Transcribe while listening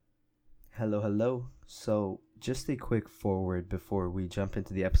Hello, hello. So, just a quick forward before we jump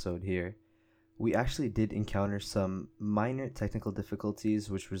into the episode here. We actually did encounter some minor technical difficulties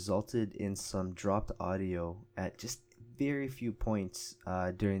which resulted in some dropped audio at just very few points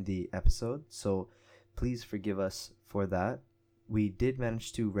during the episode. So, please forgive us for that. We did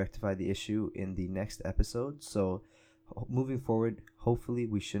manage to rectify the issue in the next episode. So, moving forward, hopefully,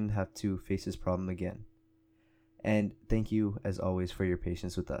 we shouldn't have to face this problem again. And thank you, as always, for your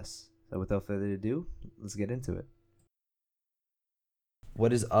patience with us. So without further ado, let's get into it.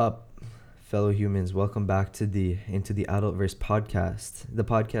 What is up, fellow humans? Welcome back to the Into the Adultverse podcast, the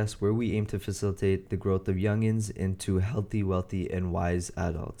podcast where we aim to facilitate the growth of youngins into healthy, wealthy, and wise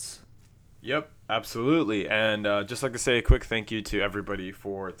adults. Yep, absolutely. And just like to say a quick thank you to everybody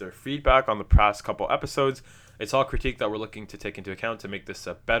for their feedback on the past couple episodes. It's all critique that we're looking to take into account to make this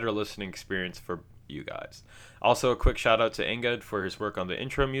a better listening experience for you guys. Also, a quick shout out to Inged for his work on the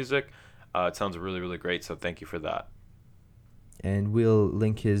intro music. It sounds really, really great, so thank you for that. And we'll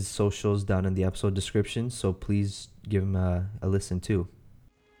link his socials down in the episode description, so please give him a listen too.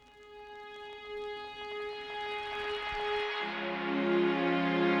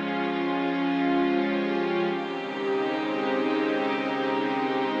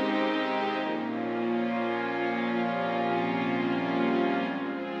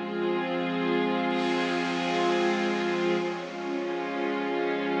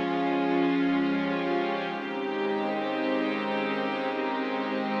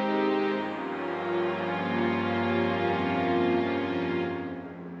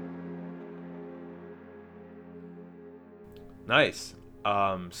 Nice.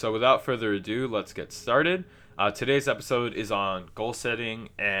 So without further ado, let's get started. Today's episode is on goal setting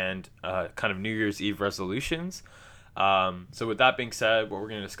and kind of New Year's Eve resolutions. So with that being said, what we're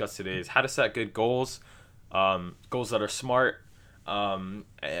going to discuss today is how to set good goals, goals that are smart,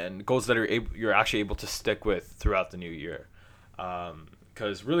 and goals that you're actually able to stick with throughout the new year.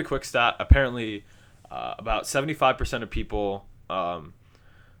 Because really quick stat, apparently about 75% of people,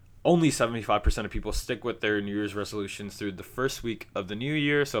 only 75% of people stick with their New Year's resolutions through the first week of the new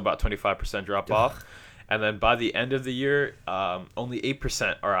year, so about 25% drop off. And then by the end of the year, only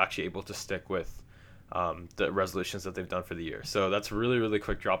 8% are actually able to stick with the resolutions that they've done for the year. So that's a really, really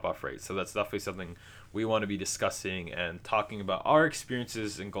quick drop-off rate. So that's definitely something we want to be discussing and talking about our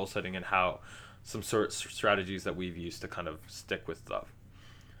experiences in goal setting and how some sort of strategies that we've used to kind of stick with stuff.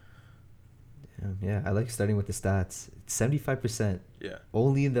 Yeah, I like starting with the stats. 75%. Yeah.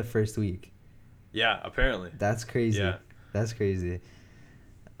 Only in the first week. Yeah, apparently. That's crazy. Yeah. That's crazy.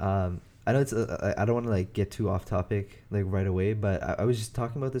 I know it's. I don't want to like get too off topic like right away, but I was just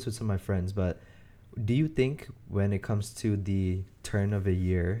talking about this with some of my friends. But do you think when it comes to the turn of a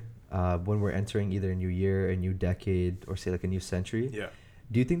year, when we're entering either a new year, a new decade, or say like a new century, Yeah.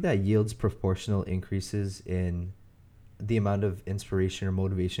 do you think that yields proportional increases in the amount of inspiration or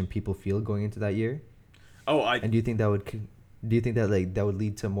motivation people feel going into that year? And do you think that would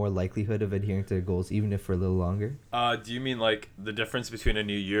lead to more likelihood of adhering to their goals even if for a little longer? Do you mean like the difference between a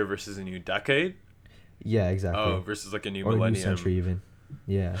new year versus a new decade? Yeah, exactly. Oh, versus like a new Or a millennium. new century even.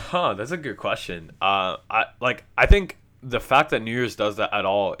 Yeah. That's a good question. I think the fact that New Year's does that at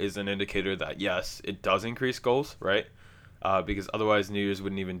all is an indicator that yes, it does increase goals, right? Because otherwise New Year's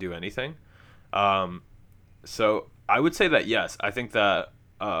wouldn't even do anything. So I would say that yes. I think that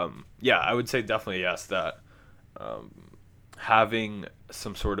I would say definitely yes that having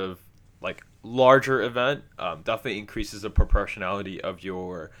some sort of like larger event definitely increases the proportionality of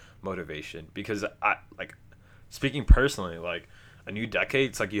your motivation. Because I like speaking personally, like a new decade,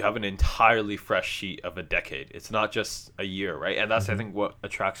 it's like you have an entirely fresh sheet of a decade. It's not just a year, right? And that's I think what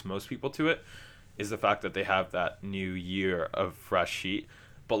attracts most people to it is the fact that they have that new year of fresh sheet.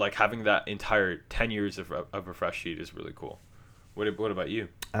 But like having that entire 10 years of a fresh sheet is really cool. What about you?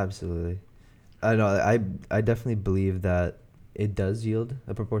 Absolutely. I know. I definitely believe that it does yield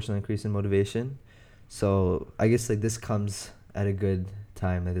a proportional increase in motivation. So I guess like this comes at a good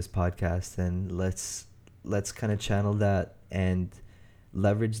time at this podcast, and let's kind of channel that and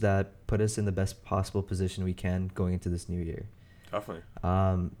leverage that, put us in the best possible position we can going into this new year. Definitely.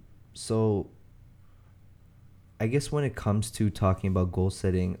 So I guess when it comes to talking about goal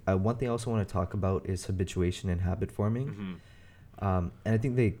setting, one thing I also want to talk about is habituation and habit forming. Mm-hmm. And I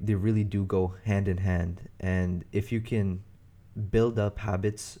think they really do go hand in hand. And if you can build up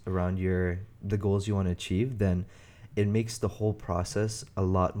habits around the goals you want to achieve, then it makes the whole process a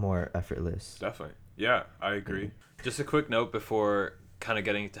lot more effortless. Definitely. Yeah, I agree. Just a quick note before kind of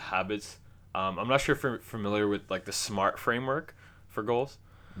getting into habits. I'm not sure if you're familiar with like the SMART framework for goals.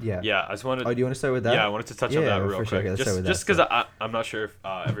 Yeah. Yeah, I just wanted. Oh, do you want to start with Yeah, I that? wanted to touch Yeah, on that yeah, real for sure. quick. Okay, let's start with that Just because still. I'm not sure if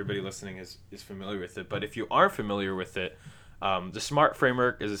everybody listening is familiar with it, but if you are familiar with it, the SMART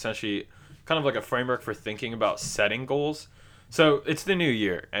framework is essentially kind of like a framework for thinking about setting goals. So it's the new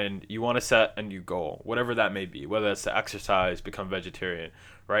year, and you want to set a new goal, whatever that may be, whether it's to exercise, become vegetarian,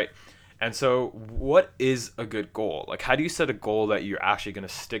 right? And so, what is a good goal? Like, how do you set a goal that you're actually going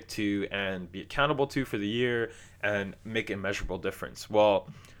to stick to and be accountable to for the year and make a measurable difference? Well,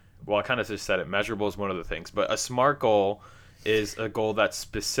 I kind of just said it. Measurable is one of the things, but a SMART goal is a goal that's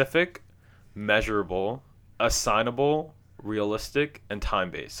specific, measurable, assignable, realistic, and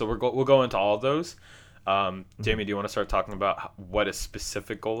time based. So we'll go into all of those. Hmm. Jamie, do you want to start talking about what a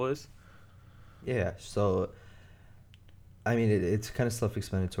specific goal is? Yeah. So, I mean, it's kind of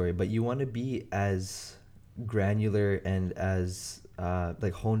self-explanatory, but you want to be as granular and as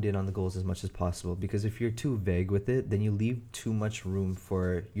like honed in on the goals as much as possible. Because if you're too vague with it, then you leave too much room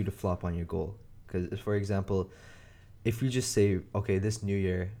for you to flop on your goal. Because, for example, if you just say, okay, this new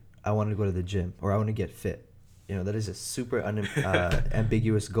year, I want to go to the gym or I want to get fit, that is a super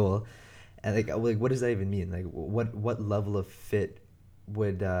ambiguous goal. And like, what does that even mean? Like, what level of fit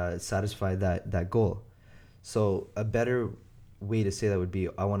would satisfy that goal? So a better way to say that would be,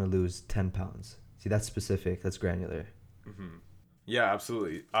 I want to lose 10 pounds. See, that's specific. That's granular. Hmm. Yeah,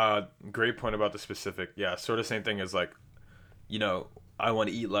 absolutely. Great point about the specific. Yeah, sort of same thing as like, you know, I want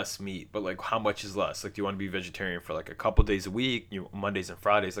to eat less meat, but like, how much is less? Like, do you want to be vegetarian for like a couple days a week, Mondays and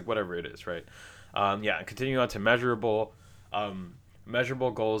Fridays, like whatever it is, right? Yeah, and continuing on to measurable.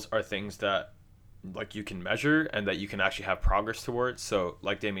 Measurable goals are things that like you can measure and that you can actually have progress towards. So,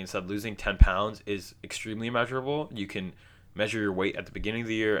 like Damien said, losing 10 pounds is extremely measurable. You can measure your weight at the beginning of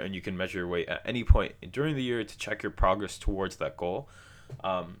the year, and you can measure your weight at any point during the year to check your progress towards that goal.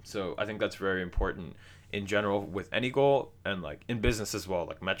 So I think that's very important in general with any goal, and like in business as well.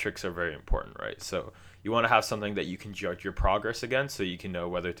 Like metrics are very important, right? So you want to have something that you can judge your progress against, so you can know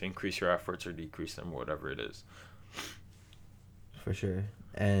whether to increase your efforts or decrease them, whatever it is. For sure.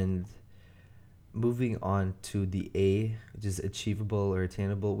 And moving on to the A, which is achievable or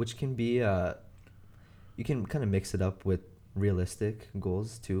attainable, which can be you can kind of mix it up with realistic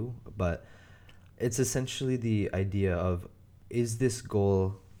goals too, but it's essentially the idea of, is this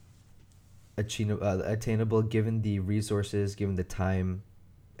goal attainable given the resources, given the time,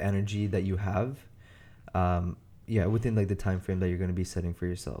 energy that you have, yeah, within like the time frame that you're going to be setting for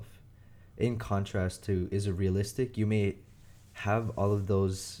yourself. In contrast to, is it realistic? You may have all of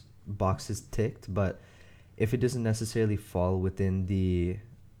those boxes ticked, but if it doesn't necessarily fall within the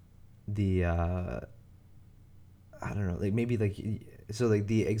I don't know, like maybe like, so like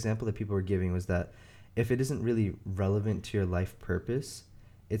the example that people were giving was that if it isn't really relevant to your life purpose,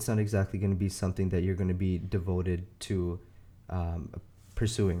 it's not exactly going to be something that you're going to be devoted to um,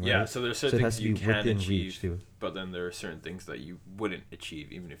 pursuing, Yeah, right? so there's So certain it has things to you be can within reach achieve, too. but then there are certain things that you wouldn't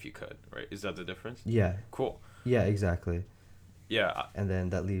achieve even if you could, right? Is that the difference? Yeah, Cool. yeah, exactly. Yeah, And then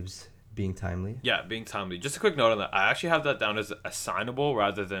that leaves being timely. yeah, being timely. Just a quick note on that. I actually have that down as assignable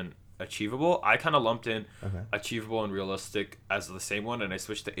rather than achievable. I kind of lumped in Okay. achievable and realistic as the same one, and I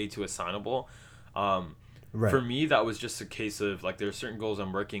switched the A to assignable. Um, Right. for me, that was just a case of like there are certain goals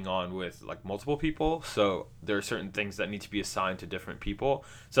I'm working on with like multiple people, so there are certain things that need to be assigned to different people.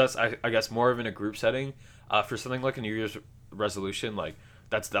 So that's I guess more of in a group setting. For something like a New Year's resolution, like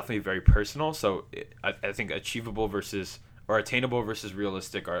that's definitely very personal. So I think achievable versus or attainable versus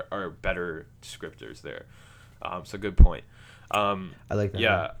realistic are better descriptors there. So good point. I like that.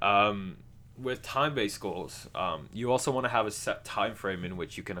 Yeah. Yeah. With time-based goals, you also want to have a set time frame in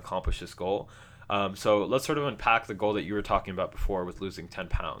which you can accomplish this goal. So let's sort of unpack the goal that you were talking about before with losing 10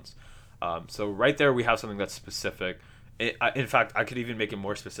 pounds. So right there, we have something that's specific. In fact, I could even make it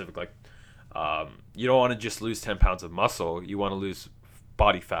more specific. Like, you don't want to just lose 10 pounds of muscle. You want to lose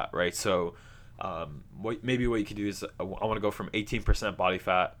body fat, right? So maybe what you could do is I want to go from 18% body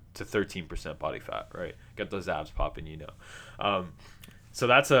fat to 13% body fat, right? Get those abs popping. Um, so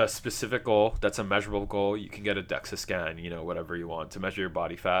that's a specific goal. That's a measurable goal. You can get a DEXA scan, whatever you want to measure your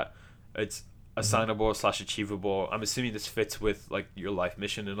body fat. It's Hmm. assignable slash achievable. I'm assuming this fits with like your life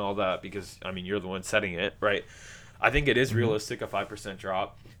mission and all that because I mean you're the one setting it, right? I think it is Hmm. realistic, a 5%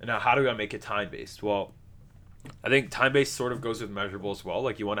 drop. And now how do I make it time based? Well, I think time based sort of goes with measurable as well.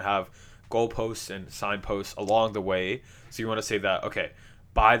 Like you want to have goalposts and signposts along the way. So you want to say that, okay,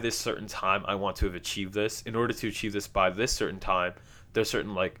 by this certain time, I want to have achieved this. In order to achieve this by this certain time, there's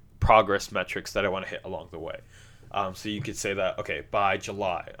certain like progress metrics that I want to hit along the way. So you could say that, okay, by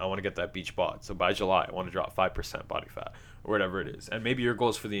July, I want to get that beach bod. So by July, I want to drop 5% body fat or whatever it is. And maybe your goal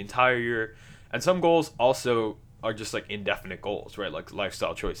is for the entire year. And some goals also are just like indefinite goals, right? Like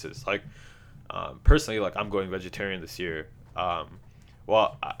lifestyle choices. Like personally, like I'm going vegetarian this year.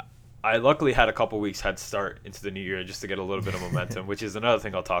 Well, I luckily had a couple weeks head start into the new year just to get a little bit of momentum, which is another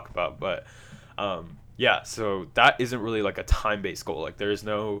thing I'll talk about. But yeah, so that isn't really like a time-based goal. Like there's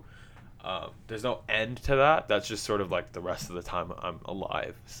no end to that. That's just sort of like the rest of the time I'm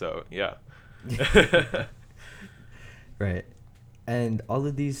alive. So yeah. Right. And all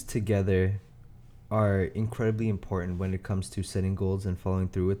of these together are incredibly important when it comes to setting goals and following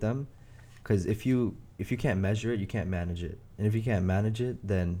through with them. Because if you can't measure it, you can't manage it. And if you can't manage it,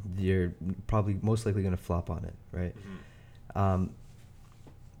 then you're probably most likely going to flop on it, right? Mm-hmm.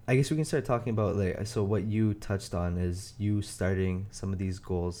 I guess we can start talking about, like, so what you touched on is you starting some of these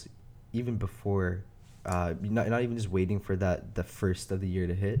goals even before, not even just waiting for the first of the year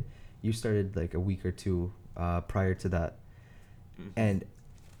to hit. You started like a week or two prior to that. Mm-hmm. And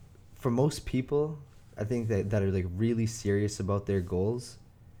for most people, I think that are like really serious about their goals,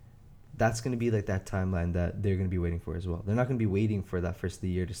 that's going to be like that timeline that they're going to be waiting for as well. They're not going to be waiting for that first of the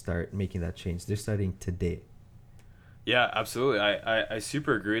year to start making that change. They're starting today. Yeah, absolutely. I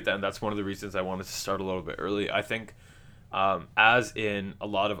super agree with that, and that's one of the reasons I wanted to start a little bit early. I think as in a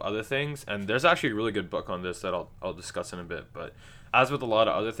lot of other things, and there's actually a really good book on this that I'll discuss in a bit, but as with a lot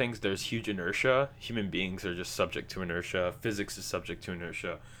of other things, there's huge inertia. Human beings are just subject to inertia. Physics is subject to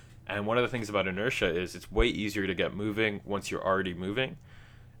inertia. And one of the things about inertia is it's way easier to get moving once you're already moving,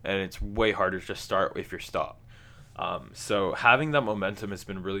 and it's way harder to start if you're stopped. So having that momentum has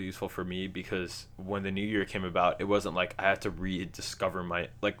been really useful for me, because when the new year came about, it wasn't like I had to rediscover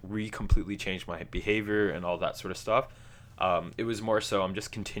completely change my behavior and all that sort of stuff. It was more so I'm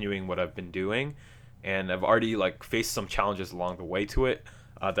just continuing what I've been doing, and I've already like faced some challenges along the way to it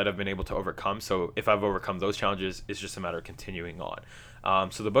that I've been able to overcome. So if I've overcome those challenges, it's just a matter of continuing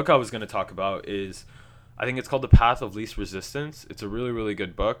on. So the book I was going to talk about is, I think it's called The Path of Least Resistance. It's a really, really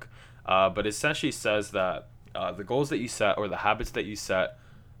good book, but essentially says that the goals that you set or the habits that you set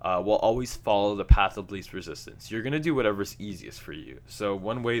will always follow the path of least resistance. You're going to do whatever's easiest for you. So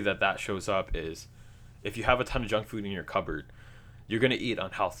one way that shows up is if you have a ton of junk food in your cupboard, you're going to eat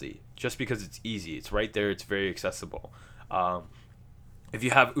unhealthy just because it's easy. It's right there. It's very accessible. If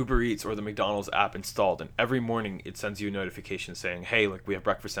you have Uber Eats or the McDonald's app installed and every morning it sends you a notification saying, hey, like we have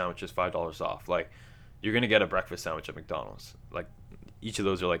breakfast sandwiches $5 off, like you're going to get a breakfast sandwich at McDonald's. Like each of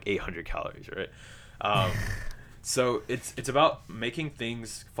those are like 800 calories, right? So it's about making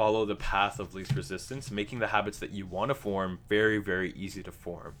things follow the path of least resistance, making the habits that you want to form very, very easy to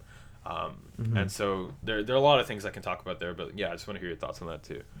form. And so there are a lot of things I can talk about there, but yeah, I just want to hear your thoughts on that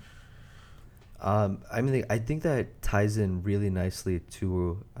too. I mean, I think that ties in really nicely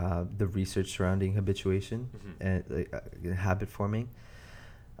to the research surrounding habituation and habit forming,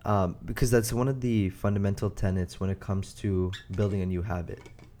 because that's one of the fundamental tenets when it comes to building a new habit.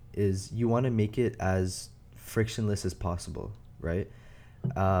 Is you want to make it as frictionless as possible, right?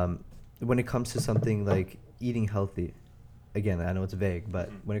 When it comes to something like eating healthy, again, I know it's vague,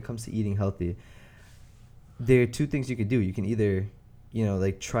 but when it comes to eating healthy, there are two things you could do. You can either,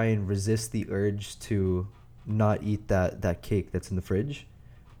 like try and resist the urge to not eat that cake that's in the fridge,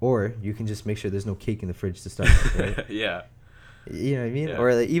 or you can just make sure there's no cake in the fridge to start with, right? Yeah. You know what I mean? Yeah.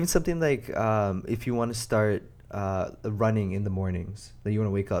 Or like even something like if you want to start running in the mornings, that you want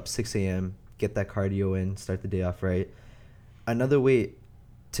to wake up 6 a.m., get that cardio in, start the day off right. Another way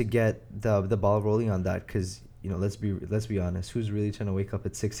to get the ball rolling on that, because let's be honest, who's really trying to wake up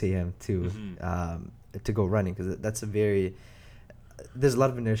at 6 a.m. to go running? Because there's a lot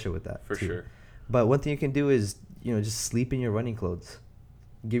of inertia with that for too. Sure. But one thing you can do is just sleep in your running clothes.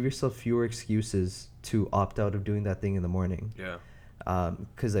 Give yourself fewer excuses to opt out of doing that thing in the morning. Yeah.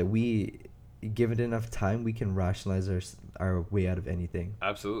 Because give it enough time, we can rationalize our way out of anything.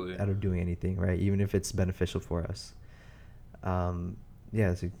 Absolutely. Out of doing anything, right? Even if it's beneficial for us.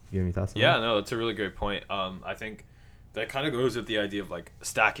 Yeah, so you have any thoughts on that? Yeah, no, that's a really great point. I think that kind of goes with the idea of like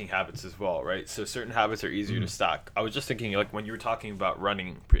stacking habits as well, right? So certain habits are easier to stack. I was just thinking, like when you were talking about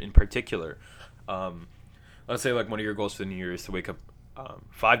running in particular, let's say like one of your goals for the new year is to wake up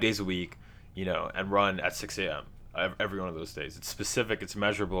 5 days a week, and run at 6 a.m. Every one of those days. It's specific, it's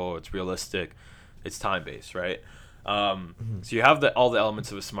measurable, it's realistic, it's time-based, right? So you have all the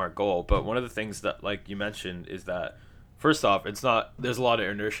elements of a SMART goal, but one of the things that, like you mentioned, is that first off, there's a lot of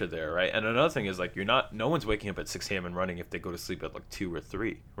inertia there, right? And another thing is like no one's waking up at 6 a.m. and running if they go to sleep at like 2 or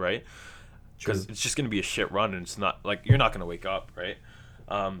 3, right? Because it's just going to be a shit run, and it's not like you're not going to wake up, right?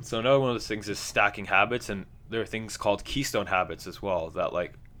 So another one of those things is stacking habits, and there are things called keystone habits as well that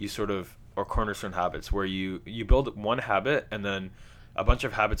like you sort of, or cornerstone habits, where you build one habit and then a bunch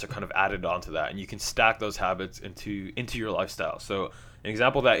of habits are kind of added onto that, and you can stack those habits into your lifestyle. So an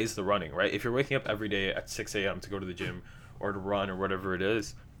example of that is the running, right? If you're waking up every day at 6 a.m. to go to the gym or to run or whatever it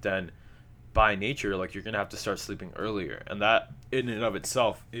is, then by nature, like, you're gonna have to start sleeping earlier, and that in and of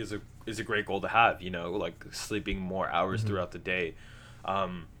itself is a great goal to have. Like sleeping more hours Mm-hmm. throughout the day.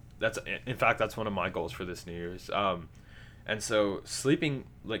 That's in fact that's one of my goals for this New Year's. And so sleeping,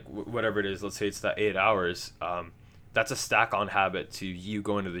 like, whatever it is, let's say it's that 8 hours. That's a stack on habit to you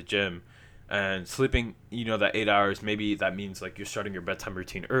going to the gym and sleeping. That 8 hours, maybe that means like you're starting your bedtime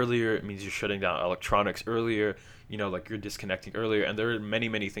routine earlier. It means you're shutting down electronics earlier. Like you're disconnecting earlier, and there are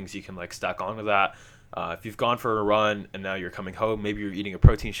many things you can like stack onto that. If you've gone for a run and now you're coming home, maybe you're eating a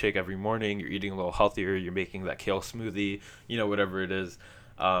protein shake every morning. You're eating a little healthier. You're making that kale smoothie. Whatever it is.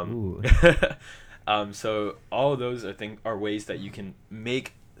 Ooh. So all of those are ways that you can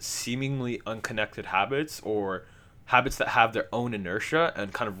make seemingly unconnected habits, or habits that have their own inertia,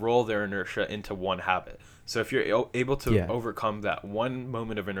 and kind of roll their inertia into one habit. So if you're able to Yeah. overcome that one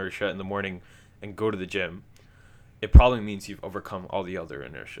moment of inertia in the morning and go to the gym, it probably means you've overcome all the other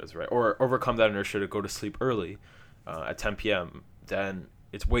inertias, right? Or overcome that inertia to go to sleep early at 10 p.m. Then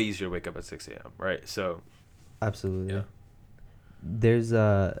it's way easier to wake up at 6 a.m., right? So, Absolutely. yeah. There's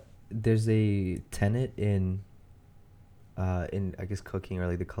a tenet in I guess cooking, or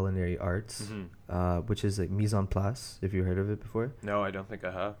like the culinary arts, which is like mise en place. If you heard of it before. No, I don't think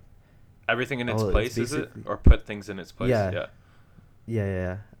I have. Everything in its Oh, it's place, is it? basically, Or put things in its place? yeah, Yeah.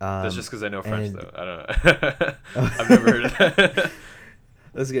 yeah. That's just because I know French, And though. I don't know. I've never heard of that.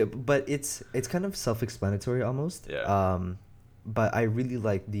 that's good, but it's kind of self-explanatory almost. Yeah. But I really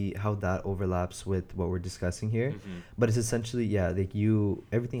like the how that overlaps with what we're discussing here. Hmm. But it's essentially, yeah, like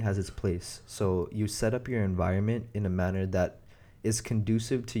everything has its place. So you set up your environment in a manner that is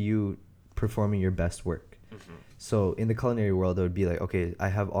conducive to you performing your best work. Hmm. So in the culinary world, it would be like, okay, I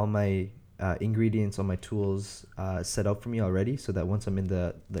have all my ingredients, all my tools set up for me already, so that once I'm in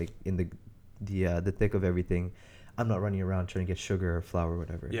the thick of everything, I'm not running around trying to get sugar or flour or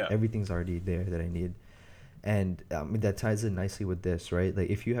whatever. Yeah. Everything's already there that I need. And that ties in nicely with this, right? Like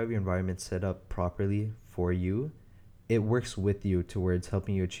if you have your environment set up properly for you, it works with you towards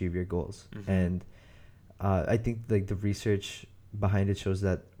helping you achieve your goals. Hmm. And I think like the research behind it shows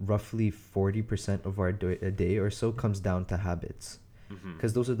that roughly 40% of our a day or so comes down to habits, Hmm.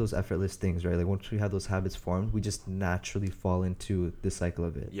 because those are those effortless things, right? Like once we have those habits formed, we just naturally fall into the cycle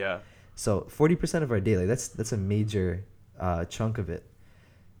of it. Yeah. So 40% of our day, like that's a major chunk of it.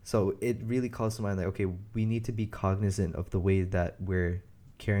 So it really calls to mind like, okay, we need to be cognizant of the way that we're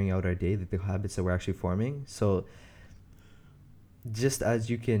carrying out our day, like the habits that we're actually forming. So just as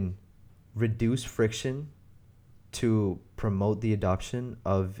you can reduce friction to promote the adoption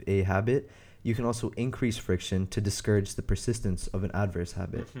of a habit, you can also increase friction to discourage the persistence of an adverse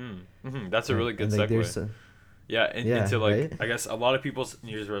habit. That's a Right? really good And like segue. Yeah, yeah, into like, right? I guess a lot of people's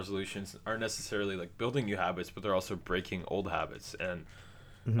New Year's resolutions aren't necessarily like building new habits, but they're also breaking old habits. And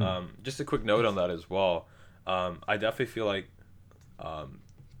Hmm. just a quick note on that as well. I definitely feel like um,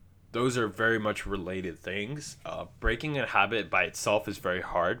 those are very much related things. Breaking a habit by itself is very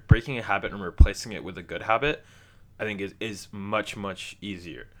hard. Breaking a habit and replacing it with a good habit, I think, is much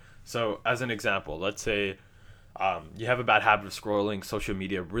easier. So, as an example, let's say you have a bad habit of scrolling social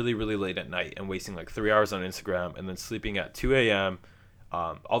media really late at night and wasting like 3 hours on Instagram, and then sleeping at 2 a.m.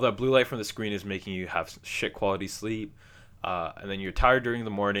 All that blue light from the screen is making you have shit quality sleep. And then you're tired during the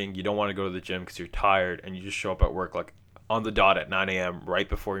morning. You don't want to go to the gym because you're tired, and you just show up at work like on the dot at 9 a.m. right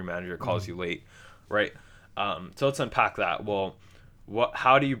before your manager calls you late, right? So let's unpack that. Well,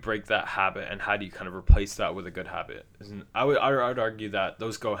 how do you break that habit, and how do you kind of replace that with a good habit? And I would argue that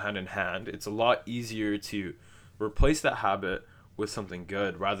those go hand in hand. It's a lot easier to replace that habit with something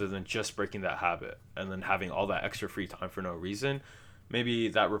good rather than just breaking that habit and then having all that extra free time for no reason. Maybe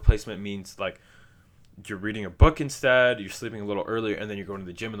that replacement means like you're reading a book instead, you're sleeping a little earlier, and then you're going to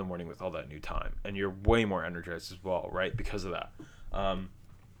the gym in the morning with all that new time, and you're way more energized as well, right? Because of that.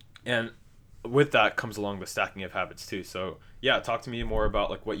 And with that comes along the stacking of habits too. So yeah, talk to me more about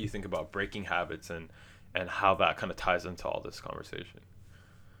like what you think about breaking habits, and how that kind of ties into all this conversation.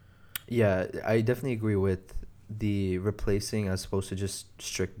 Yeah, I definitely agree with the replacing as opposed to just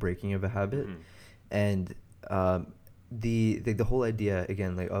strict breaking of a habit. Hmm. And the whole idea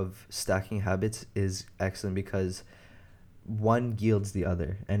again like of stacking habits is excellent, because one yields the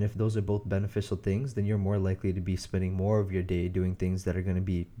other, and if those are both beneficial things, then you're more likely to be spending more of your day doing things that are going to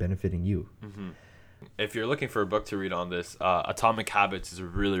be benefiting you. Hmm. If you're looking for a book to read on this, Atomic Habits is a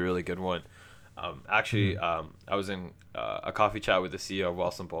really good one. Actually, Mhm. I was in a coffee chat with the CEO of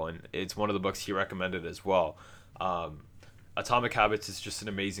Wealthsimple, and it's one of the books he recommended as well. Atomic Habits is just an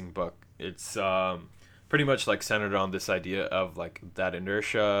amazing book. It's pretty much like centered on this idea of like that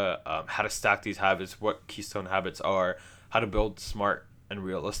inertia, how to stack these habits, what keystone habits are, how to build smart and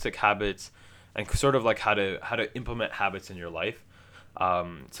realistic habits, and sort of like how to implement habits in your life.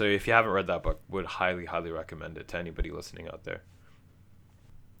 So if you haven't read that book, would highly recommend it to anybody listening out there.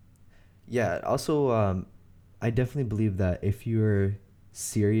 Yeah. Also, I definitely believe that if you're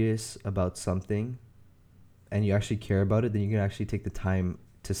serious about something and you actually care about it, then you can actually take the time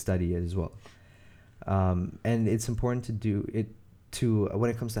to study it as well. And it's important to do it to when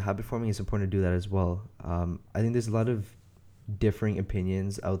it comes to habit forming. It's important to do that as well. I think there's a lot of differing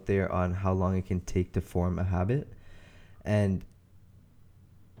opinions out there on how long it can take to form a habit, and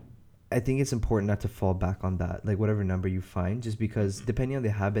I think it's important not to fall back on that, like whatever number you find, just because depending on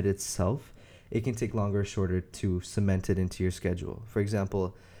the habit itself, it can take longer or shorter to cement it into your schedule. For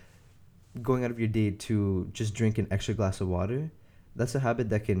example, going out of your day to just drink an extra glass of water, that's a habit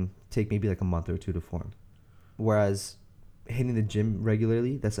that can take maybe like a month or two to form. Whereas hitting the gym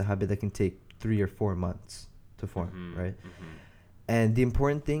regularly, that's a habit that can take 3 or 4 months to form, right? And the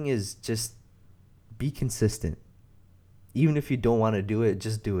important thing is just be consistent. Even if you don't want to do it,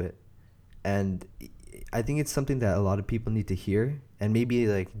 just do it. And I think it's something that a lot of people need to hear. And maybe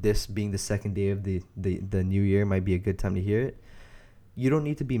like this being the second day of the new year might be a good time to hear it. You don't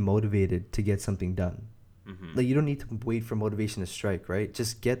need to be motivated to get something done. Like you don't need to wait for motivation to strike, right?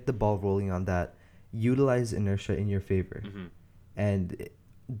 Just get the ball rolling on that. Utilize inertia in your favor. And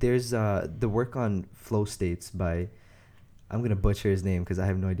there's the work on flow states by, I'm gonna butcher his name because I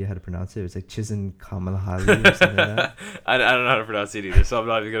have no idea how to pronounce it. It's like Chizen Kamalahali or something like that. I don't know how to pronounce it either, so I'm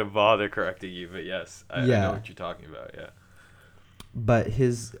not even gonna bother correcting you. But yes, I know what you're talking about. Yeah. But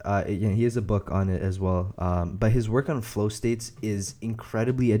his he has a book on it as well. But his work on flow states is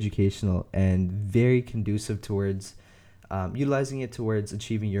incredibly educational and very conducive towards utilizing it towards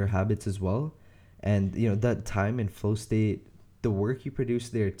achieving your habits as well. And that time in flow state, the work you produce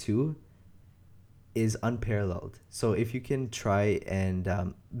there too is unparalleled. So if you can try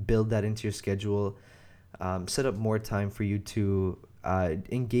and build that into your schedule, set up more time for you to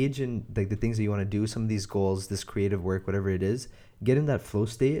engage in like the things that you want to do, some of these goals, this creative work, whatever it is, get in that flow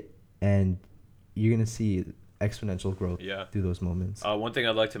state, and you're gonna see exponential growth through those moments. One thing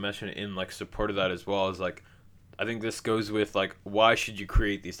I'd like to mention in like support of that as well is like, I think this goes with like, why should you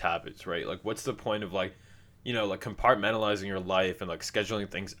create these habits, right? Like, what's the point of like, like compartmentalizing your life and like scheduling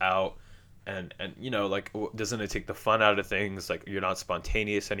things out, and like, doesn't it take the fun out of things? Like, you're not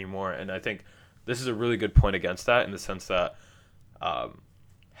spontaneous anymore. And I think this is a really good point against that, in the sense that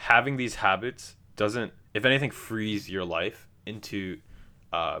having these habits doesn't, if anything, frees your life into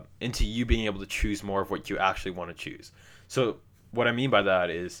you being able to choose more of what you actually want to choose. So what I mean by that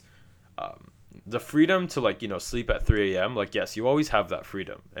is the freedom to like sleep at 3 a.m. Like, yes, you always have that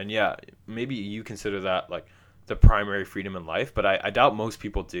freedom, and yeah, maybe you consider that like the primary freedom in life, but I doubt most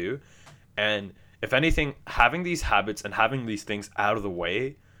people do. And if anything, having these habits and having these things out of the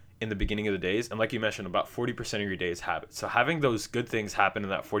way in the beginning of the days, and like you mentioned, about 40% of your day is habits. So having those good things happen in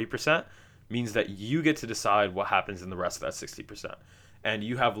that 40% means that you get to decide what happens in the rest of that 60%. And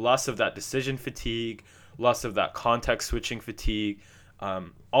you have less of that decision fatigue, less of that context switching fatigue,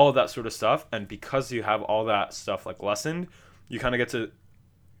 all of that sort of stuff. And because you have all that stuff like lessened, you kind of get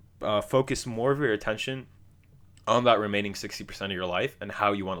to focus more of your attention on that remaining 60% of your life and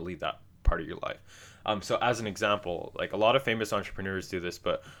how you want to lead that part of your life. So as an example, like a lot of famous entrepreneurs do this,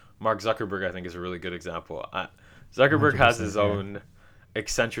 but Mark Zuckerberg, I think, is a really good example. Zuckerberg has his own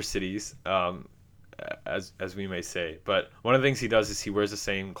eccentricities, as we may say. But one of the things he does is he wears the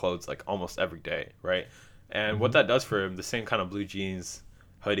same clothes like almost every day, right? And what that does for him, the same kind of blue jeans,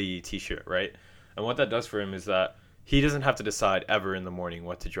 hoodie, t-shirt, right? And what that does for him is that he doesn't have to decide ever in the morning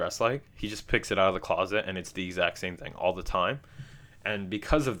what to dress like. He just picks it out of the closet, and it's the exact same thing all the time. And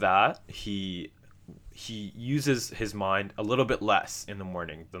because of that, he uses his mind a little bit less in the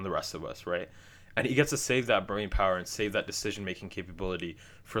morning than the rest of us, right? And he gets to save that brain power and save that decision-making capability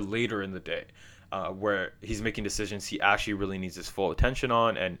for later in the day, where he's making decisions he actually really needs his full attention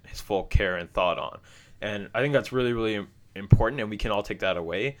on and his full care and thought on. And I think that's really, really important, and we can all take that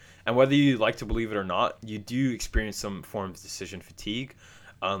away. And whether you like to believe it or not, you do experience some form of decision fatigue.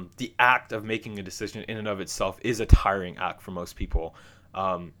 The act of making a decision in and of itself is a tiring act for most people.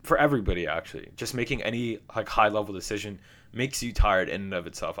 For everybody, actually, just making any like high level decision makes you tired in and of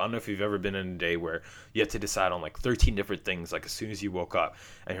itself. I don't know if you've ever been in a day where you have to decide on like 13 different things, like as soon as you woke up,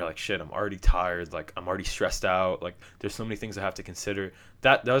 and you're like, shit, I'm already tired, like I'm already stressed out, like there's so many things I have to consider.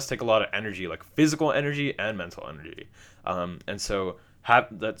 That does take a lot of energy, like physical energy and mental energy. And so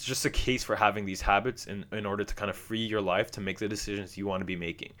that's just a case for having these habits in order to kind of free your life to make the decisions you want to be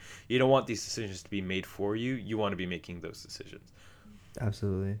making. You don't want these decisions to be made for you. You want to be making those decisions.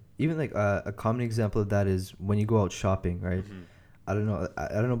 Absolutely. Even like a common example of that is when you go out shopping, right? Mm-hmm. I don't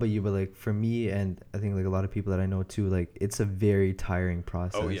know about you, but like for me, and I think like a lot of people that I know too, like it's a very tiring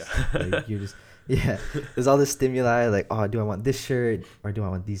process. Oh yeah. Like you're just yeah. There's all this stimuli, like, oh, do I want this shirt or do I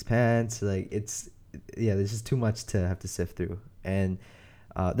want these pants? Like there's just too much to have to sift through, and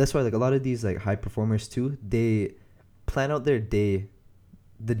that's why like a lot of these like high performers too, they plan out their day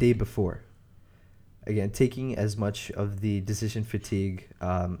the day before. Again, taking as much of the decision fatigue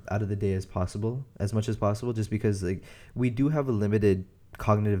out of the day as much as possible, just because like we do have a limited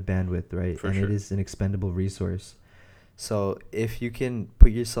cognitive bandwidth, right? For and sure. it is an expendable resource. So if you can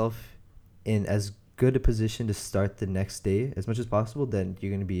put yourself in as good a position to start the next day as much as possible, then you're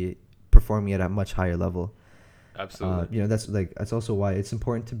going to be performing at a much higher level. Absolutely. That's also why it's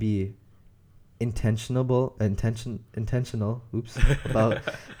important to be intentional about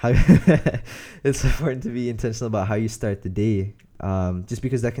how it's important to be intentional about how you start the day, just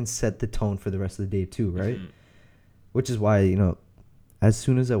because that can set the tone for the rest of the day too, right? Mm-hmm. Which is why, as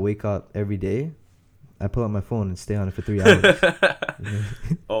soon as I wake up every day, I pull out my phone and stay on it for 3 hours.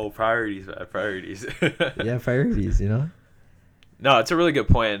 Oh, priorities, man, priorities. Yeah, priorities, No, it's a really good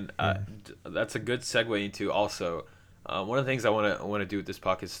point. Yeah. That's a good segue into also one of the things I want to do with this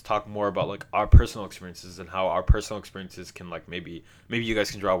podcast is talk more about like our personal experiences and how our personal experiences can like maybe you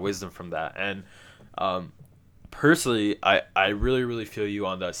guys can draw wisdom from that. And personally, I really really feel you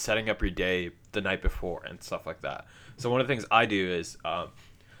on the setting up your day the night before and stuff like that. So one of the things I do is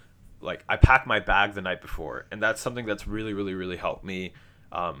like I pack my bag the night before, and that's something that's really really really helped me,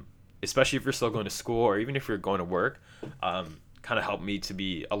 especially if you're still going to school or even if you're going to work. Kind of helped me to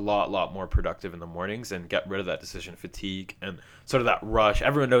be a lot more productive in the mornings and get rid of that decision fatigue and sort of that rush.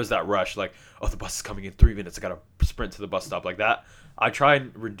 Everyone knows that rush, like, oh, the bus is coming in 3 minutes, I gotta sprint to the bus stop, like that. I try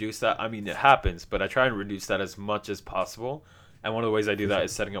and reduce that. I mean, it happens, but I try and reduce that as much as possible. And one of the ways I do that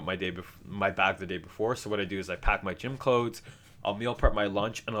is setting up my bag the day before. So what I do is I pack my gym clothes, I'll meal prep my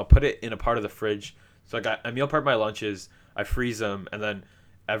lunch, and I'll put it in a part of the fridge. So I meal prep my lunches, I freeze them, and then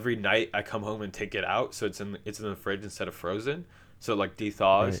every night I come home and take it out, so it's in the fridge instead of frozen, so it like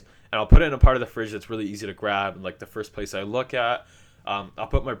dethaws. Right. And I'll put it in a part of the fridge that's really easy to grab, and like the first place I look at. I'll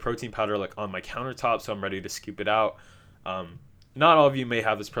put my protein powder like on my countertop, so I'm ready to scoop it out. Not all of you may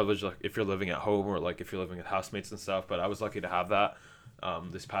have this privilege, like if you're living at home or like if you're living with housemates and stuff, but I was lucky to have that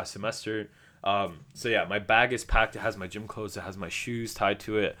this past semester. So yeah, my bag is packed. It has my gym clothes. It has my shoes tied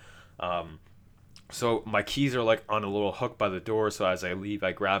to it. So my keys are like on a little hook by the door, so as I leave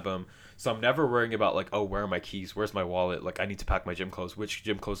I grab them. So I'm never worrying about like, oh, where are my keys, where's my wallet, like I need to pack my gym clothes, which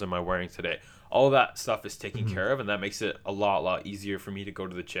gym clothes am I wearing today. All that stuff is taken care of, and that makes it a lot easier for me to go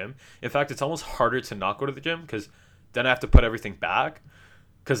to the gym. In fact, it's almost harder to not go to the gym because then I have to put everything back,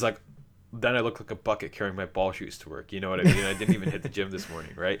 because like then I look like a bucket carrying my ball shoes to work, you know what I mean? I didn't even hit the gym this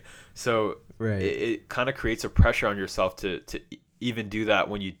morning, right? So right. it kind of creates a pressure on yourself to even do that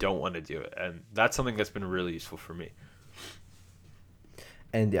when you don't want to do it, and that's something that's been really useful for me.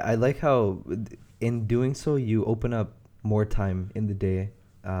 And I like how in doing so you open up more time in the day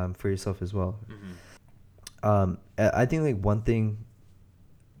for yourself as well. I think like one thing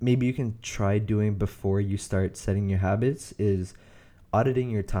maybe you can try doing before you start setting your habits is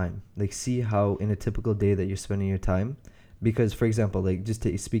auditing your time. Like see how in a typical day that you're spending your time, because for example, like just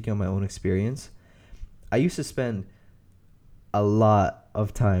speaking on my own experience, I used to spend a lot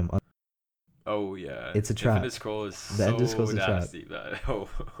of time on. Oh yeah, it's a trap. Infinite Scroll is the so Infinite Scroll's nasty. That oh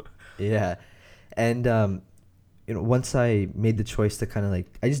yeah, and once I made the choice to kind of like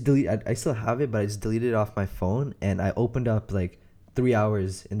I just delete. I still have it, but I just deleted it off my phone, and I opened up like 3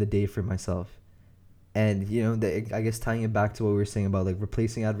 hours in the day for myself. And I guess tying it back to what we were saying about like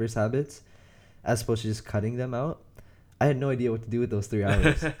replacing adverse habits as opposed to just cutting them out, I had no idea what to do with those 3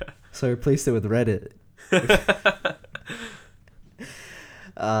 hours. So I replaced it with Reddit.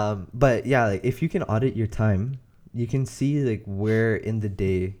 But yeah, like if you can audit your time, you can see like where in the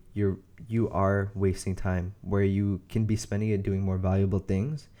day you are wasting time, where you can be spending it doing more valuable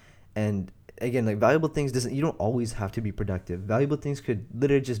things. And again, like valuable things you don't always have to be productive. Valuable things could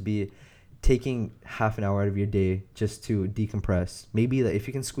literally just be taking half an hour out of your day just to decompress. Maybe like if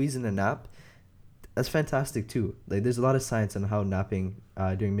you can squeeze in a nap, that's fantastic too. Like there's a lot of science on how napping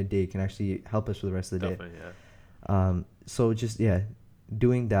during midday can actually help us for the rest of the day. Definitely, yeah. So just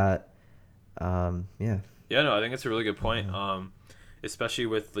doing that. Yeah, no, I think it's a really good point. Especially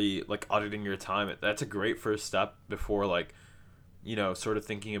with the like auditing your time. That's a great first step before like sort of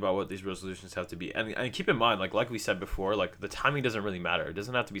thinking about what these resolutions have to be. And keep in mind, like we said before, like the timing doesn't really matter. It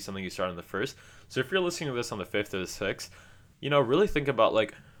doesn't have to be something you start on the first. So if you're listening to this on the 5th or the 6th, really think about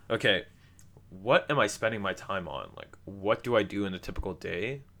like, okay, what am I spending my time on? Like, what do I do in a typical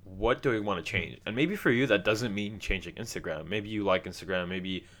day? What do I want to change? And maybe for you, that doesn't mean changing Instagram. Maybe you like Instagram.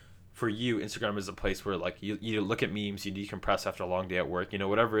 Maybe for you, Instagram is a place where like you look at memes, you decompress after a long day at work,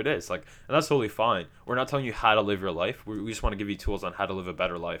 whatever it is. Like, and that's totally fine. We're not telling you how to live your life. We just want to give you tools on how to live a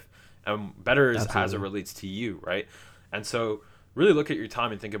better life. And better is as it relates to you, right? And so really look at your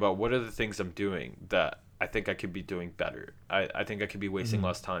time and think about what are the things I'm doing that I think I could be doing better. I think I could be wasting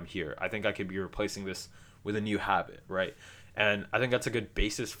less time here. I think I could be replacing this with a new habit, right? And I think that's a good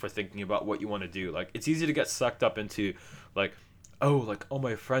basis for thinking about what you want to do. Like, it's easy to get sucked up into like, oh, like all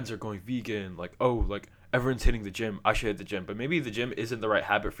my friends are going vegan. Like, oh, like everyone's hitting the gym. I should hit the gym. But maybe the gym isn't the right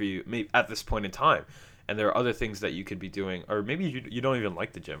habit for you maybe at this point in time. And there are other things that you could be doing, or maybe you don't even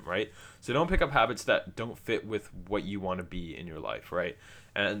like the gym, right? So don't pick up habits that don't fit with what you want to be in your life, right?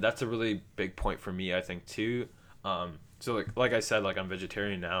 And that's a really big point for me, I think, too. So like I said, like I'm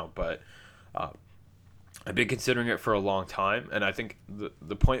vegetarian now, but I've been considering it for a long time, and I think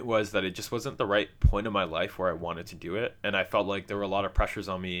the point was that it just wasn't the right point in my life where I wanted to do it, and I felt like there were a lot of pressures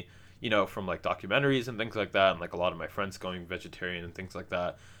on me, from like documentaries and things like that, and like a lot of my friends going vegetarian and things like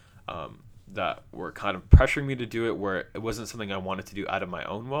that, that were kind of pressuring me to do it, where it wasn't something I wanted to do out of my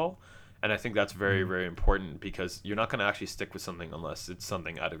own will. And I think that's very, very important, because you're not going to actually stick with something unless it's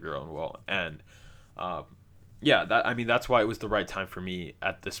something out of your own will. And that's why it was the right time for me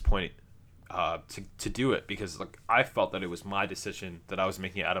at this point to do it, because like I felt that it was my decision, that I was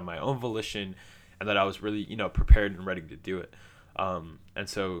making it out of my own volition, and that I was really prepared and ready to do it. And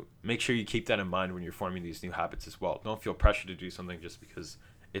so make sure you keep that in mind when you're forming these new habits as well. Don't feel pressure to do something just because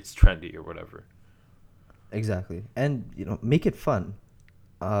it's trendy or whatever. Exactly. And make it fun.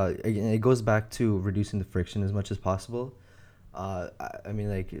 Again, it goes back to reducing the friction as much as possible. I mean,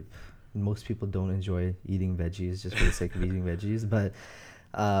 like, most people don't enjoy eating veggies just for the sake of eating veggies, but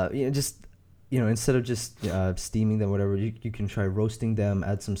instead of just steaming them, whatever, you can try roasting them,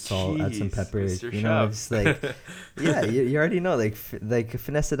 add some salt, add some pepper. It's like, yeah, you already know, like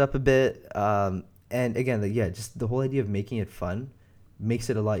finesse it up a bit. And again, like, yeah, just the whole idea of making it fun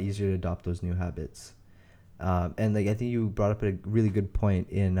makes it a lot easier to adopt those new habits. And like I think you brought up a really good point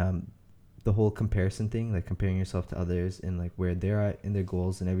in the whole comparison thing, like comparing yourself to others and like where they're at in their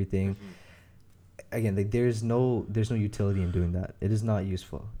goals and everything. Mm-hmm. Again, like there's no utility in doing that. It is not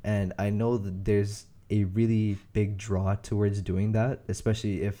useful. And I know that there's a really big draw towards doing that,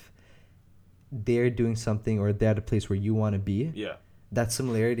 especially if they're doing something or they're at a place where you want to be. Yeah. That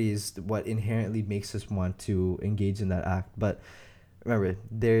similarity is what inherently makes us want to engage in that act. But remember,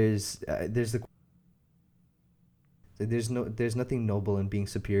 there's nothing noble in being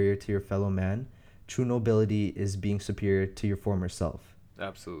superior to your fellow man. True nobility is being superior to your former self.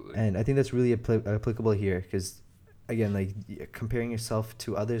 Absolutely. And I think that's really applicable here, because again, like comparing yourself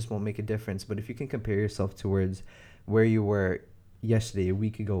to others won't make a difference, but if you can compare yourself towards where you were yesterday, a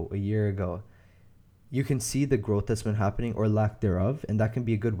week ago, a year ago, you can see the growth that's been happening or lack thereof, and that can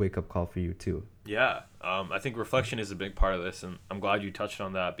be a good wake-up call for you too. Yeah. I think reflection is a big part of this, and I'm glad you touched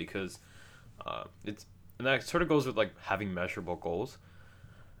on that, because and that sort of goes with like having measurable goals.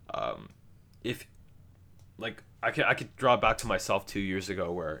 If like I could draw back to myself 2 years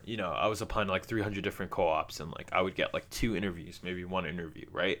ago, where I was applying to like 300 different co-ops, and like I would get like 2 interviews, maybe 1 interview,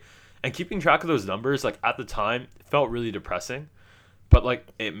 right? And keeping track of those numbers, like at the time, felt really depressing. But like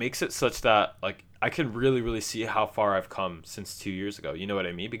it makes it such that like I can really, really see how far I've come since 2 years ago. You know what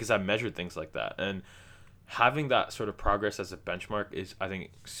I mean? Because I've measured things like that, and having that sort of progress as a benchmark is, I think,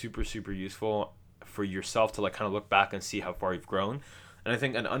 super, super useful for yourself to like kind of look back and see how far you've grown. And I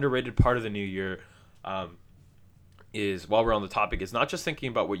think an underrated part of the new year is, while we're on the topic, is not just thinking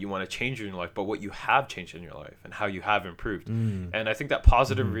about what you want to change in your life, but what you have changed in your life and how you have improved. And I think that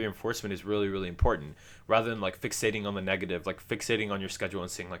positive reinforcement is really, really important, rather than like fixating on the negative, like fixating on your schedule and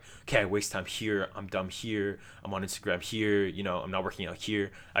saying like, okay, I waste time here, I'm dumb here, I'm on Instagram here, I'm not working out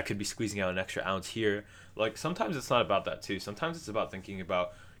here, I could be squeezing out an extra ounce here. Like sometimes it's not about that too. Sometimes it's about thinking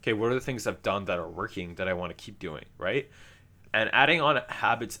about, okay, what are the things I've done that are working that I want to keep doing, right? And adding on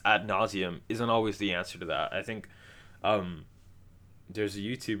habits ad nauseum isn't always the answer to that. I think there's a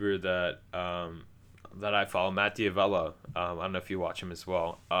YouTuber that I follow, Matt Diavella. I don't know if you watch him as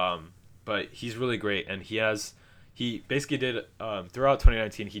well, but he's really great, and he basically did throughout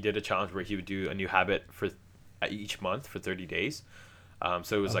 2019 he did a challenge where he would do a new habit for each month for 30 days.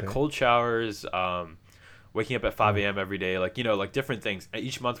 So it was like cold showers, waking up at 5 a.m. every day, like like different things. And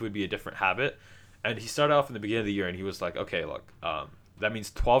each month would be a different habit, And he started off in the beginning of the year, and he was like, okay, look, that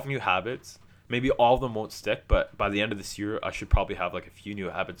means 12 new habits. Maybe all of them won't stick, but by the end of this year, I should probably have like a few new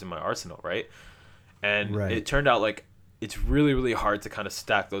habits in my arsenal, right? And Right. it turned out like it's really, really hard to kind of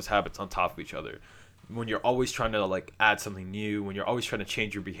stack those habits on top of each other. When you're always trying to like add something new, when you're always trying to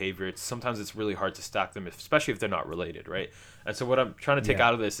change your behavior, sometimes it's really hard to stack them, especially if they're not related, right? And so what I'm trying to take Yeah.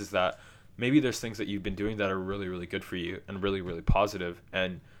 out of this is that maybe there's things that you've been doing that are really, really good for you and really, really positive,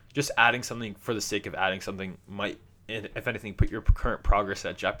 and just adding something for the sake of adding something might, if anything, put your current progress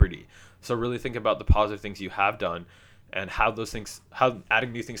at jeopardy. So really think about the positive things you have done and how those things, how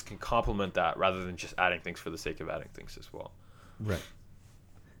adding new things can complement that rather than just adding things for the sake of adding things as well. Right.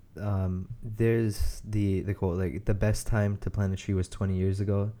 There's the quote, like, the best time to plant a tree was 20 years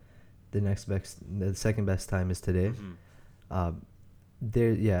ago. The second best time is today. Mm-hmm.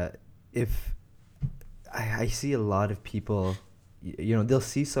 There, yeah. If I see a lot of people, they'll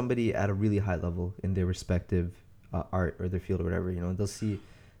see somebody at a really high level in their respective art or their field or whatever. They'll see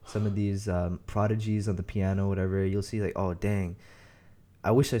some of these prodigies on the piano, whatever. You'll see like, oh dang,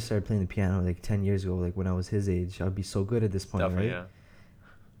 I wish I started playing the piano like 10 years ago, like when I was his age. I'd be so good at this point, Definitely, right? yeah.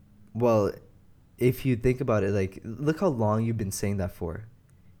 Well, if you think about it, like, look how long you've been saying that for.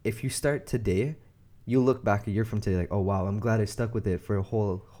 If you start today, you'll look back a year from today like, oh wow, I'm glad I stuck with it for a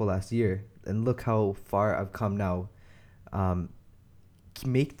whole last year, and look how far I've come now. Um,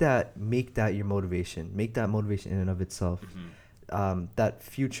 make that your motivation. Make that motivation in and of itself. Mm-hmm. That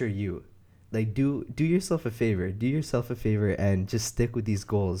future you, like, do yourself a favor. Do yourself a favor and just stick with these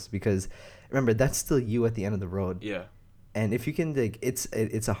goals, because remember, that's still you at the end of the road. Yeah. And if you can, like, it's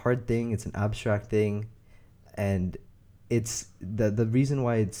a hard thing, it's an abstract thing, and it's the reason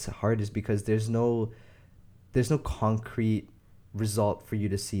why it's hard is because there's no concrete result for you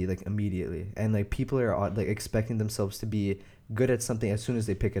to see, like, immediately, and like people are like expecting themselves to be good at something as soon as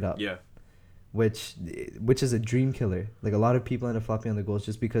they pick it up, Yeah. which is a dream killer. Like, a lot of people end up flopping on the goals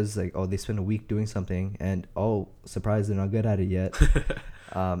just because, like, oh, they spend a week doing something and, oh, surprise, they're not good at it yet.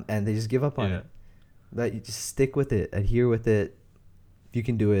 And they just give up on Yeah. it. But you just stick with it, adhere with it. If you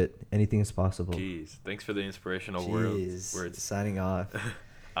can do it, anything is possible. Jeez, thanks for the inspirational Jeez, words. signing off.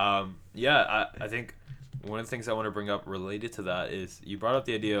 Yeah, I think one of the things I want to bring up related to that is you brought up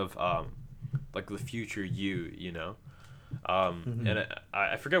the idea of like the future you know. Mhm. And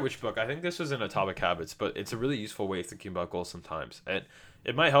I forget which book. I think this was in Atomic Habits, but it's a really useful way of thinking about goals sometimes. And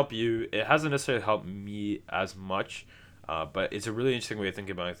it might help you. It hasn't necessarily helped me as much, but it's a really interesting way of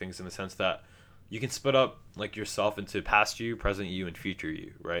thinking about things in the sense that you can split up like yourself into past you, present you, and future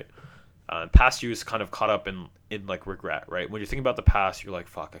you, right? Past you is kind of caught up in like regret, right? When you think about the past, you're like,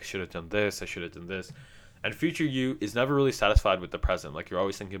 fuck, I should have done this, I should have done this. And future you is never really satisfied with the present. Like, you're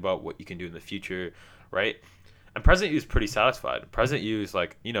always thinking about what you can do in the future, right? And present you is pretty satisfied. Present you is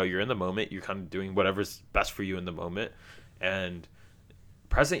like, you're in the moment, you're kind of doing whatever's best for you in the moment. And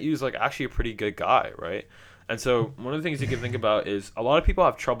present you is like actually a pretty good guy, right? And so one of the things you can think about is a lot of people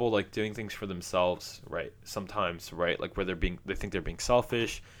have trouble like doing things for themselves, right? Sometimes, right? Like where they think they're being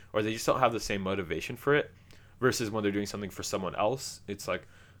selfish, or they just don't have the same motivation for it, versus when they're doing something for someone else, it's like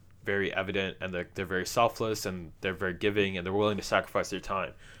very evident, and they're very selfless, and they're very giving, and they're willing to sacrifice their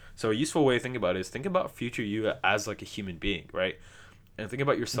time. So a useful way to think about it is think about future you as like a human being, right? And think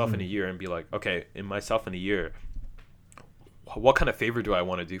about yourself in a Mhm. year and be like, okay, in myself in a year, what kind of favor do I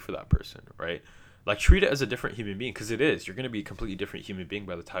want to do for that person, right? Like, treat it as a different human being, because it is. You're going to be a completely different human being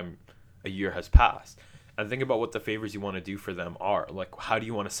by the time a year has passed. And think about what the favors you want to do for them are. Like, how do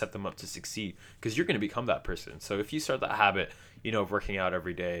you want to set them up to succeed? Because you're going to become that person. So if you start that habit, of working out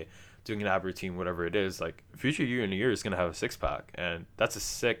every day, doing an ab routine, whatever it is, like, future you in a year is going to have a six pack, and that's a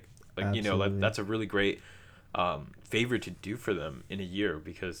sick, like, like, Absolutely. that's a really great favor to do for them in a year,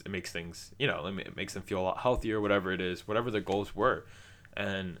 because it makes things, it makes them feel a lot healthier, whatever it is, whatever their goals were.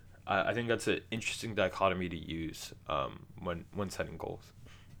 And I think that's an interesting dichotomy to use when setting goals.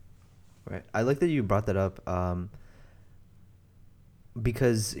 Right. I like that you brought that up,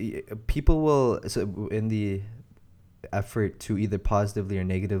 because people will, so in the effort to either positively or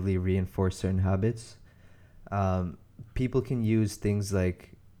negatively reinforce certain habits, people can use things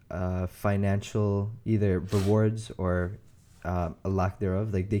like financial either rewards or a lack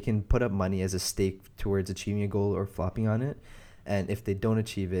thereof. Like, they can put up money as a stake towards achieving a goal or flopping on it, and if they don't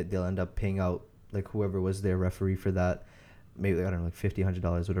achieve it, they'll end up paying out, like, whoever was their referee for that, maybe, I don't know, like $50,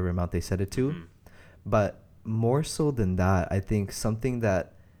 $100, whatever amount they set it to. Mm-hmm. But more so than that, I think something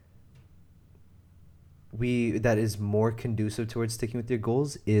that is more conducive towards sticking with your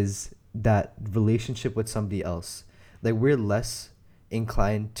goals is that relationship with somebody else. Like, we're less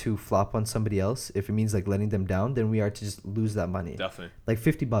inclined to flop on somebody else, if it means like letting them down, then we are to just lose that money. Definitely. Like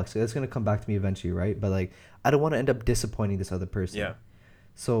 $50, that's gonna come back to me eventually, right? But like, I don't want to end up disappointing this other person. Yeah.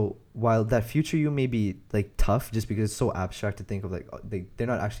 So while that future you may be like tough, just because it's so abstract to think of, like they're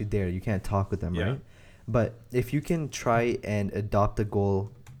not actually there, you can't talk with them, Yeah. right? But if you can try and adopt a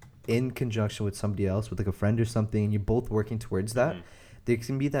goal in conjunction with somebody else, with like a friend or something, and you're both working towards that, there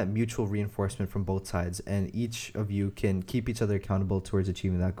can be that mutual reinforcement from both sides, and each of you can keep each other accountable towards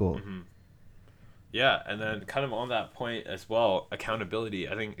achieving that goal. Yeah, and then kind of on that point as well, accountability.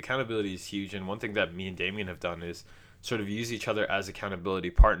 I think accountability is huge, and one thing that me and Damien have done is sort of use each other as accountability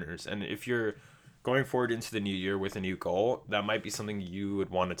partners. And if you're going forward into the new year with a new goal, that might be something you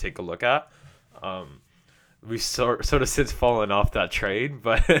would want to take a look at. We've sort of since fallen off that train,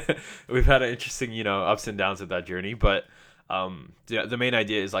 but we've had an interesting, ups and downs of that journey. But the main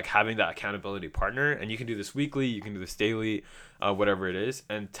idea is like having that accountability partner, and you can do this weekly, you can do this daily, whatever it is,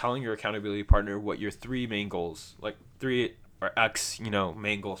 and telling your accountability partner what your 3 main goals, like 3 or X,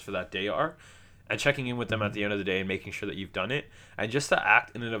 main goals for that day are, and checking in with them at the end of the day and making sure that you've done it. And just the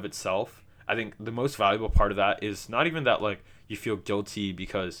act in and of itself, I think the most valuable part of that is not even that like you feel guilty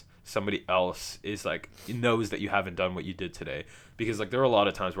because somebody else is like knows that you haven't done what you did today, because like there are a lot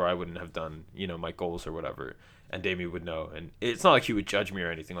of times where I wouldn't have done my goals or whatever, and Damien would know, and it's not like he would judge me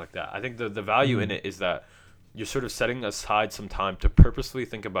or anything like that. I think the value in it is that you're sort of setting aside some time to purposefully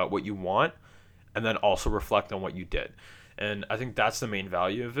think about what you want, and then also reflect on what you did. And I think that's the main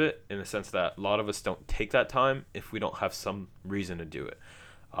value of it, in the sense that a lot of us don't take that time if we don't have some reason to do it.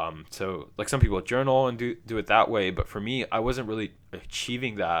 So like some people journal and do it that way, but for me, I wasn't really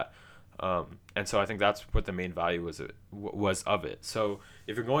achieving that. And so I think that's what the main value was of it. So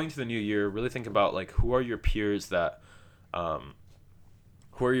if you're going to the new year, really think about like who are your peers that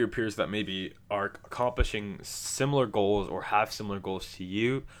maybe are accomplishing similar goals or have similar goals to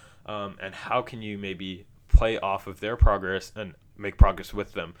you, and how can you maybe play off of their progress and make progress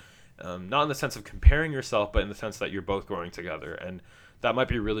with them, not in the sense of comparing yourself, but in the sense that you're both growing together, and that might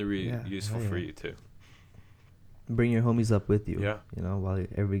be really useful for you too. Bring your homies up with you. Yeah. While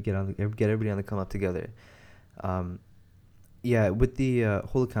everybody get everybody on the come up together. With the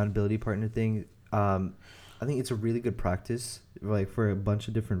whole accountability partner thing, I think it's a really good practice, like for a bunch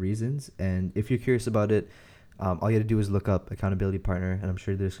of different reasons. And if you're curious about it, all you have to do is look up accountability partner, and I'm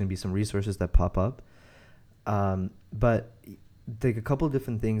sure there's going to be some resources that pop up. But like a couple of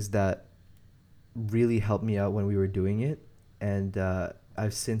different things that really helped me out when we were doing it, and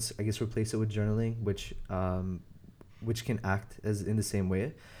I've since, I guess, replaced it with journaling, which can act as in the same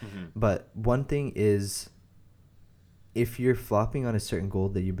way. But one thing is, if you're flopping on a certain goal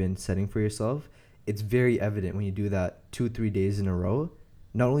that you've been setting for yourself, it's very evident when you do that 2-3 days in a row,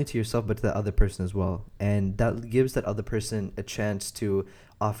 not only to yourself but to the other person as well, and that gives that other person a chance to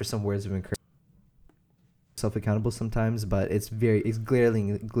offer some words of encouragement. Self accountable sometimes, but it's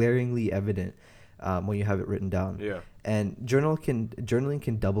glaringly evident when you have it written down. Yeah. And journaling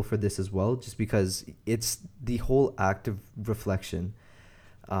can double for this as well, just because it's the whole act of reflection.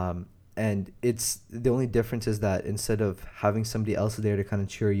 And it's the only difference is that instead of having somebody else there to kind of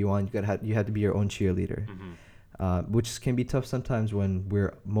cheer you on, you have to be your own cheerleader, which can be tough sometimes when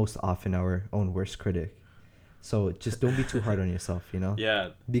we're most often our own worst critic. So just don't be too hard on yourself, Yeah.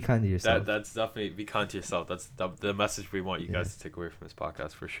 Be kind to yourself. That's definitely, be kind to yourself. That's the message we want you guys to take away from this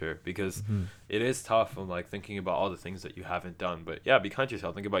podcast for sure, because it is tough when like thinking about all the things that you haven't done. But yeah, be kind to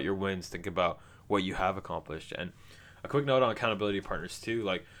yourself. Think about your wins. Think about what you have accomplished. And a quick note on accountability partners too.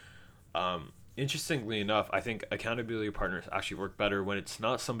 Like, interestingly enough, I think accountability partners actually work better when it's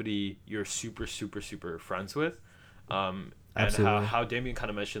not somebody you're super, super, super friends with. And how Damien kind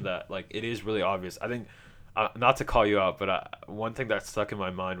of mentioned that, like, it is really obvious. I think, not to call you out, but one thing that stuck in my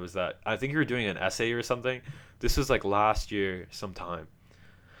mind was that I think you were doing an essay or something. This was like last year sometime.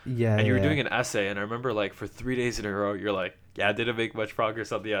 Yeah. And you were doing an essay, and I remember like for 3 days in a row, you're like, yeah, I didn't make much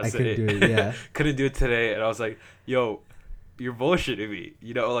progress on the essay. I couldn't do it, yeah. Couldn't do it today. And I was like, yo, you're bullshitting me.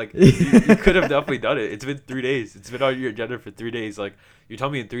 Like you could have definitely done it. It's been 3 days. It's been on your agenda for 3 days. Like, you're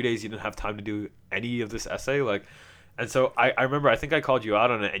telling me in 3 days you didn't have time to do any of this essay? Like, and so I remember, I think I called you out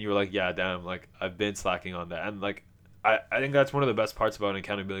on it, and you were like, yeah, damn, like, I've been slacking on that. And, like, I think that's one of the best parts about an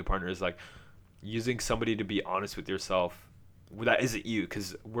accountability partner is, like, using somebody to be honest with yourself that isn't you,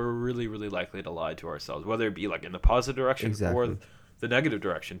 because we're really, really likely to lie to ourselves, whether it be, like, in the positive direction or the negative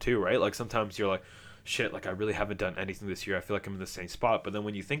direction, too, right? Like, sometimes you're like, shit, like, I really haven't done anything this year. I feel like I'm in the same spot. But then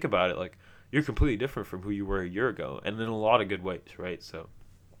when you think about it, like, you're completely different from who you were a year ago, and in a lot of good ways, right? So...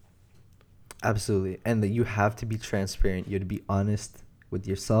 Absolutely. And that you have to be transparent. You have to be honest with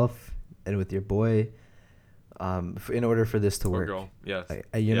yourself and with your boy. in order for this to Or work, girl. Yes.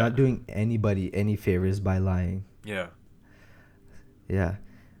 you're Yeah. not doing anybody any favors by lying. Yeah. Yeah.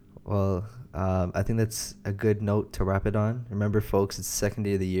 Well, I think that's a good note to wrap it on. Remember, folks, it's the second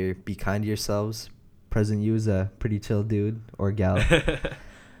day of the year. Be kind to yourselves. Present you is a pretty chill dude or gal.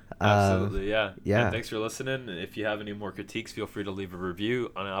 Absolutely, yeah. Yeah. And thanks for listening. And if you have any more critiques, feel free to leave a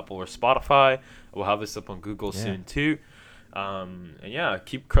review on Apple or Spotify. We'll have this up on Google soon too. And yeah,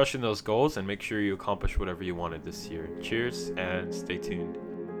 keep crushing those goals and make sure you accomplish whatever you wanted this year. Cheers and stay tuned.